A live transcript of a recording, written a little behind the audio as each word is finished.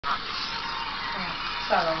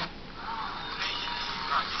Follow.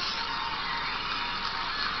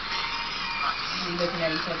 We're looking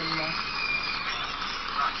at each other more.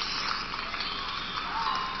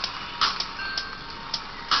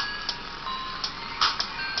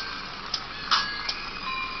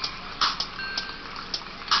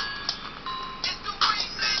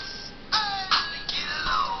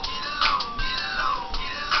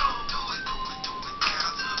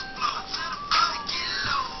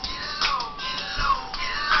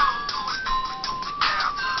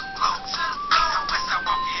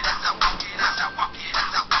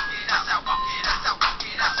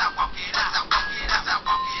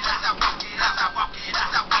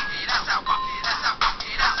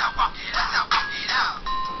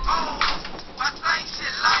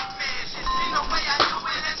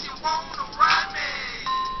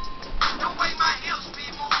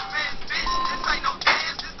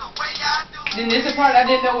 Then this is the part I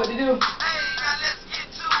didn't know what to do.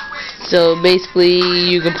 So basically,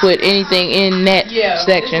 you can put anything in that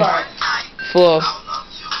section for.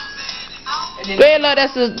 Well, no,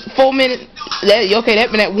 that's a 4 minute. Okay,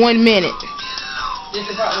 that been at 1 minute. This is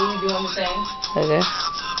the part where we doing the same. Okay.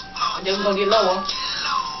 And then we're gonna get lower.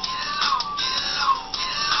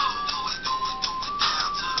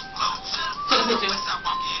 To the picture.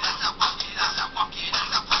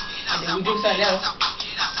 And then we do something else.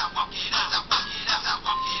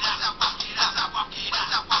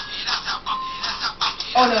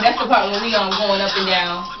 Oh no, that's the part where we going up and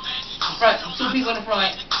down. In front, 2 people in the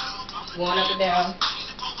front, going up and down.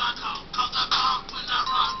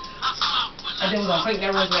 And then we're gonna break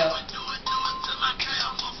that rug out.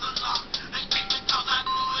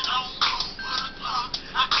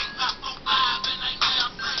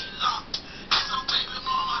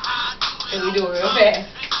 And we do it real fast.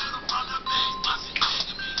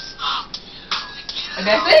 And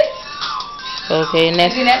that's it. Okay, and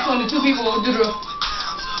then that's when the 2 people will do the.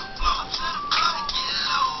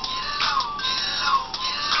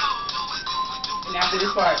 And after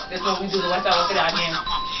this part, that's when we do the watch out, walk it out again.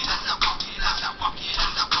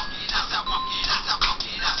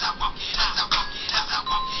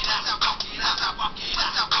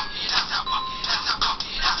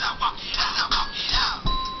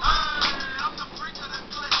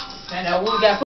 And we got